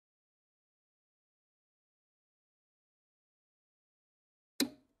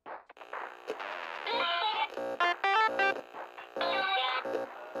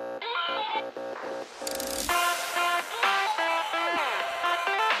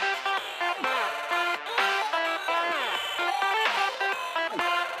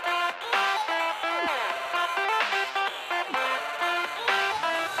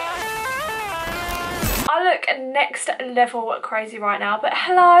look next level crazy right now, but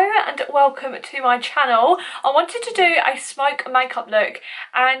hello and welcome to my channel. I wanted to do a smoke makeup look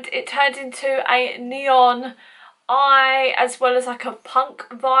and it turned into a neon eye as well as like a punk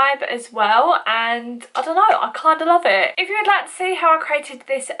vibe as well, and I don't know, I kind of love it. If you would like to see how I created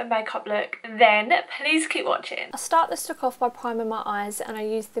this makeup look, then please keep watching. I start this look off by priming my eyes, and I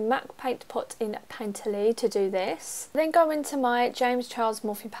use the MAC paint pot in Natalie to do this. Then go into my James Charles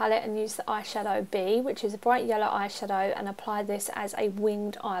Morphe palette and use the eyeshadow B, which is a bright yellow eyeshadow, and apply this as a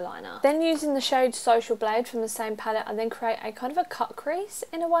winged eyeliner. Then using the shade Social Blade from the same palette, I then create a kind of a cut crease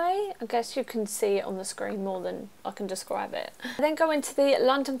in a way. I guess you can see it on the screen more than I can describe it. I then go into the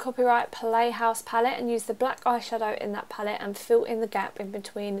London Copyright Playhouse palette and use the black eyeshadow in that palette and fill in the gap in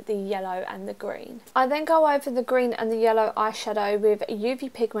between the yellow and the green. I then go over the green and the yellow eyeshadow with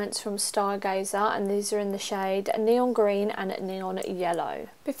UV Pigments from Stargazer, and these are in the shade Neon Green and Neon Yellow.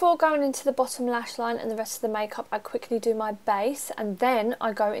 Before going into the bottom lash line and the rest of the makeup, I quickly do my base, and then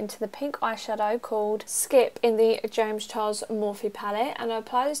I go into the pink eyeshadow called Skip in the James Charles Morphe palette, and I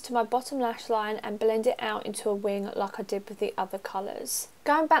apply this to my bottom lash line and blend it out into a wing like I did with the other colours.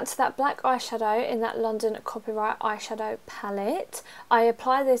 Going back to that black eyeshadow in that London Copyright eyeshadow palette, I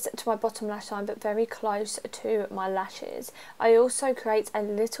apply this to my bottom lash line but very close to my lashes. I also create a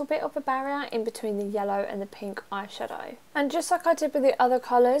little bit of a barrier in between the yellow and the pink eyeshadow. And just like I did with the other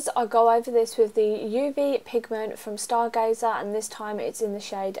colours, I go over this with the UV pigment from Stargazer, and this time it's in the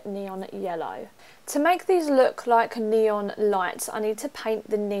shade Neon Yellow. To make these look like neon lights, I need to paint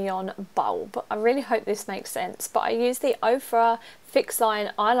the neon bulb. I really hope this makes sense, but I use the Ofra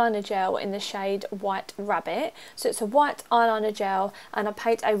Fixline eyeliner gel in the shade White Rabbit. So it's a white eyeliner gel, and I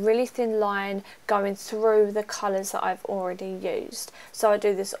paint a really thin line going through the colours that I've already used. So I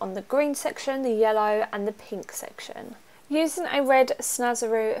do this on the green section, the yellow and the pink section. Using a red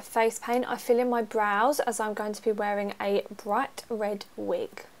snazaroo face paint, I fill in my brows as I'm going to be wearing a bright red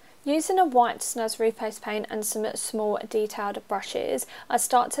wig. Using a white snazaroo face paint and some small detailed brushes, I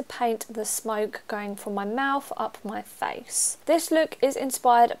start to paint the smoke going from my mouth up my face. This look is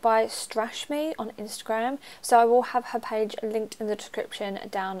inspired by Strash Me on Instagram, so I will have her page linked in the description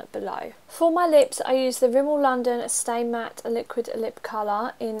down below. For my lips, I use the Rimmel London Stay Matte Liquid Lip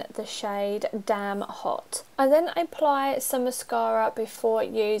Colour in the shade Damn Hot. I then apply some mascara before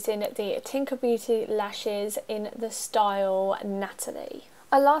using the Tinker Beauty lashes in the style Natalie.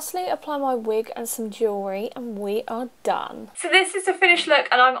 I lastly apply my wig and some jewellery, and we are done. So this is the finished look,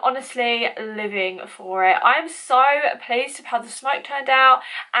 and I'm honestly living for it. I'm so pleased with how the smoke turned out,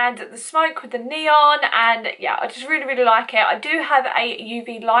 and the smoke with the neon, and yeah, I just really like it. I do have a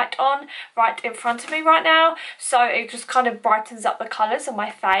UV light on right in front of me right now, so it just kind of brightens up the colours on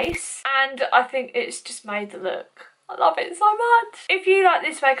my face, and I think it's just made the look. I love it so much. If you like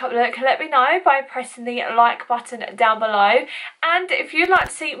this makeup look, let me know by pressing the like button down below. And if you'd like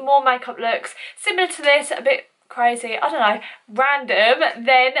to see more makeup looks similar to this, a bit crazy, I don't know, random,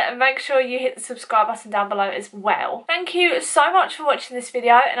 then make sure you hit the subscribe button down below as well. Thank you so much for watching this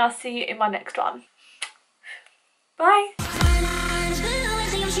video, and I'll see you in my next one. Bye.